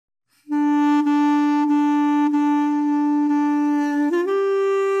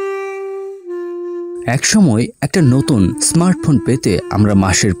একসময় একটা নতুন স্মার্টফোন পেতে আমরা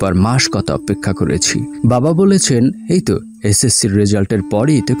মাসের পর মাস কত অপেক্ষা করেছি। বাবা বলেছেন, এই তো এসএসসির রেজাল্টের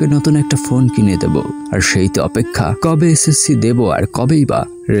পরই তোকে নতুন একটা ফোন কিনে দেব। আর সেই তো অপেক্ষা, কবে এসএসসি দেব আর কবেই বা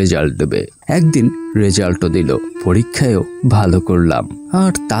রেজাল্ট দেবে। একদিন রেজাল্টও দিল, পরীক্ষায়ও ভালো করলাম।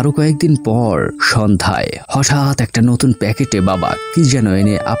 আর তারও কয়েকদিন পর সন্ধ্যায় হঠাৎ একটা নতুন প্যাকেটে বাবা কি যেন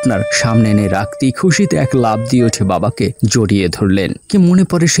এনে আপনার সামনে এনে রাখতেই খুশিতে এক লাফ দিয়ে ওঠে বাবাকে জড়িয়ে ধরলেন। কি মনে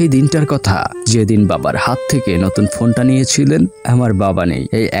পড়ে সেই দিনটার কথা, যেদিন বাবার হাত থেকে নতুন ফোনটা নিয়েছিলেন। আমার বাবা নেই,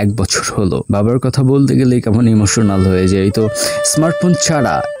 এই 1 বছর হলো। বাবার কথা বলতে গেলে কেমন ইমোশনাল হয়ে যায়। তো স্মার্টফোন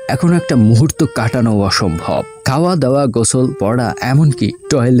ছাড়া এখন একটা মুহূর্ত কাটানো অসম্ভব। খাওয়া দাওয়া, গোসল, পড়া, এমনকি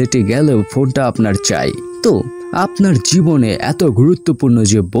টয়লেটে গেলেও ফোনটা আপনার চাই। তো আপনার জীবনে এত গুরুত্বপূর্ণ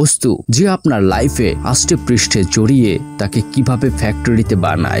যে বস্তু, যে আপনার লাইফে আষ্টে পৃষ্ঠে জড়িয়ে, তাকে কিভাবে ফ্যাক্টরিতে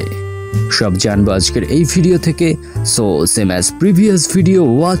বানায়, সব জানবো আজকের এই ভিডিও থেকে। So same as previous video,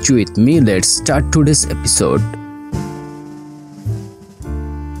 watch with me, let's start today's episode.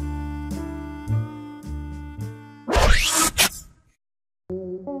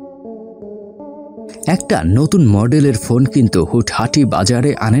 একটা নতুন মডেলের ফোন কিন্তু হুটহাটি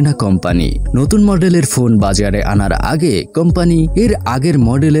বাজারে আনে না কোম্পানি। নতুন মডেলের ফোন বাজারে আনার আগে কোম্পানি এর আগের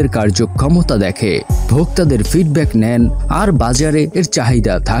মডেলের কার্যক্ষমতা দেখে, ভোক্তাদের ফিডব্যাক নেন, আর বাজারে এর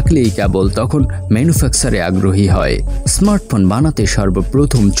চাহিদা থাকলেই কেবল তখন ম্যানুফ্যাকচারে আগ্রহী হয়। স্মার্টফোন বানাতে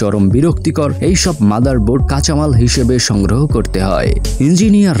সর্বপ্রথম চরম বিরক্তিকর এইসব মাদারবোর্ড কাঁচামাল হিসেবে সংগ্রহ করতে হয়।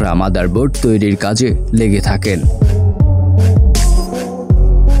 ইঞ্জিনিয়াররা মাদারবোর্ড তৈরির কাজে লেগে থাকেন।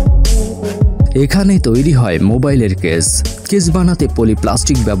 এখানে তৈরি হয় মোবাইলের কেস। কেস বানাতে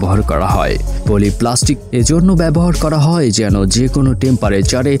পলিপ্লাস্টিক ব্যবহার করা হয়। পলিপ্লাস্টিক এজন্য ব্যবহার করা হয় যেন যে কোনো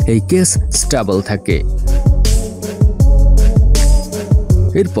টেম্পারেচারে এই কেস স্টেবল থাকে।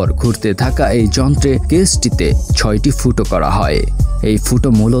 এরপর ঘুরতে থাকা এই যন্ত্রে কেসটিতে 6টি ফুটো করা হয়। এই ফুটো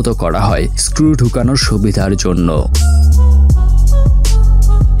মূলত করা হয় স্ক্রু ঢুকানোর সুবিধার জন্য।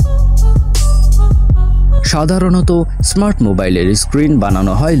 সাধারণত স্মার্ট মোবাইলের স্ক্রিন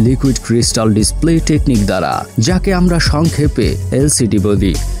বানানো হয় লিকুইড ক্রিস্টাল ডিসপ্লে টেকনিক দ্বারা, যাকে আমরা সংক্ষেপে এলসিডি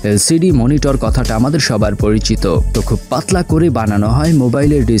বলি। এলসিডি মনিটর কথাটা আমাদের সবার পরিচিত। তো খুব পাতলা করে বানানো হয়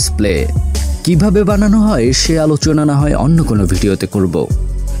মোবাইলের ডিসপ্লে। কিভাবে বানানো হয় সে আলোচনা না হয় অন্য কোনো ভিডিওতে করব।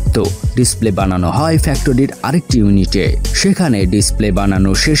 তো ডিসপ্লে বানানো হয় ফ্যাক্টরির আরেকটি ইউনিটে। সেখানে ডিসপ্লে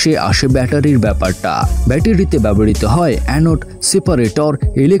বানানো শেষে আসে ব্যাটারির ব্যাপারটা। ব্যাটারিতে ব্যবহৃত হয় অ্যানোড, সেপারেটর,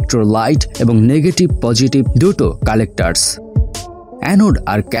 ইলেকট্রোলাইট এবং নেগেটিভ পজিটিভ দুটো কালেক্টার্স। অ্যানোড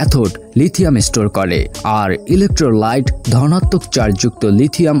আর ক্যাথোড লিথিয়াম স্টোর করে, আর ইলেকট্রোলাইট ধনাত্মক চার্জযুক্ত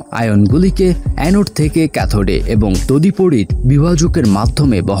লিথিয়াম আয়নগুলিকে অ্যানোড থেকে ক্যাথোডে এবং তড়িৎ বিভাজকের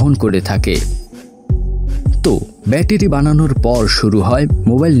মাধ্যমে বহন করে থাকে। তো ব্যাটারি বানানোর পর শুরু হয়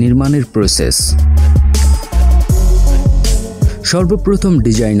মোবাইল নির্মাণের প্রসেস। সর্বপ্রথম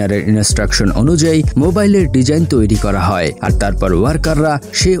ডিজাইনারের ইনস্ট্রাকশন অনুযায়ী মোবাইলের ডিজাইন তৈরি করা হয়, আর তারপর ওয়ার্কাররা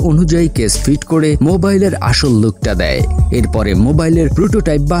সে অনুযায়ী কেস ফিট করে মোবাইলের আসল লুকটা দেয়। এরপরে মোবাইলের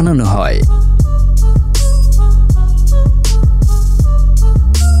প্রোটোটাইপ বানানো হয়।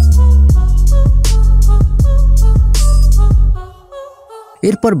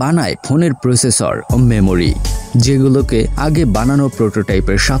 এরপর বানায় ফোনের প্রসেসর ও মেমোরি, যেগুলোকে আগে বানানো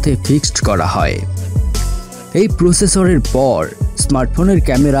প্রোটোটাইপের সাথে ফিক্সড করা হয়। এই প্রসেসরের পর স্মার্টফোনের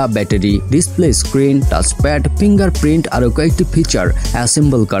camera, battery, display, screen, touchpad, fingerprint আরও কয়েকটি ফিচার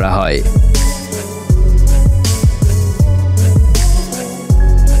অ্যাসেম্বল করা হয়।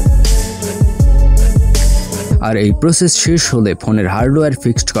 আর এই প্রসেস শেষ হলে ফোনের হার্ডওয়্যার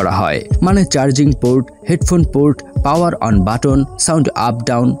ফিক্সড করা হয়, মানে charging port, headphone port, power on button, sound up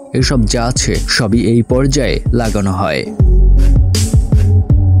down, এসব যা আছে সবই এই পর্যায়ে লাগানো হয়।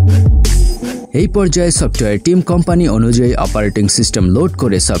 এই পর্যায়ে সফটওয়্যার টিম কোম্পানি অনুযায়ী অপারেটিং সিস্টেম লোড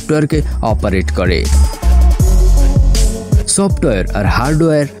করে সফটওয়্যারকে অপারেট করে। সফটওয়্যার আর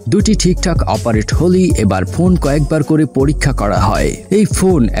হার্ডওয়্যার দুটি ঠিকঠাক অপারেট হলেই এবার ফোন কয়েকবার করে পরীক্ষা করা হয়। এই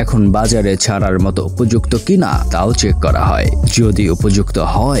ফোন এখন বাজারে ছাড়ার মতো উপযুক্ত কিনা তাও চেক করা হয়। যদি উপযুক্ত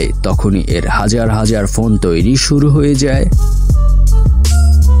হয় তখনই এর হাজার হাজার ফোন তৈরি শুরু হয়ে যায়।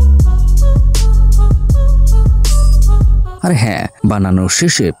 আর হ্যাঁ, বানানোর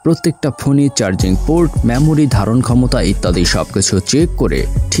শেষে প্রত্যেকটা ফোনই চার্জিং পোর্ট, মেমোরি, ধারণ ক্ষমতা ইত্যাদি সবকিছু চেক করে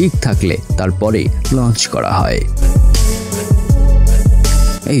ঠিক থাকলে তারপরে লঞ্চ করা হয়।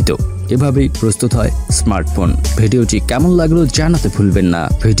 এই তো এভাবেই প্রস্তুত হয় স্মার্টফোন। ভিডিওটি কেমন লাগলো জানাতে ভুলবেন না।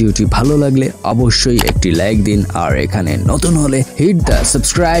 ভিডিওটি ভালো লাগলে অবশ্যই একটি লাইক দিন, আর এখানে নতুন হলে hit the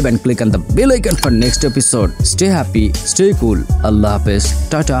subscribe and click on the bell icon for next episode. Stay happy, stay কুল। আল্লাহ হাফেজ,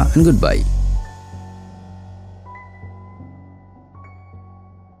 টাটা এন্ড গুড বাই।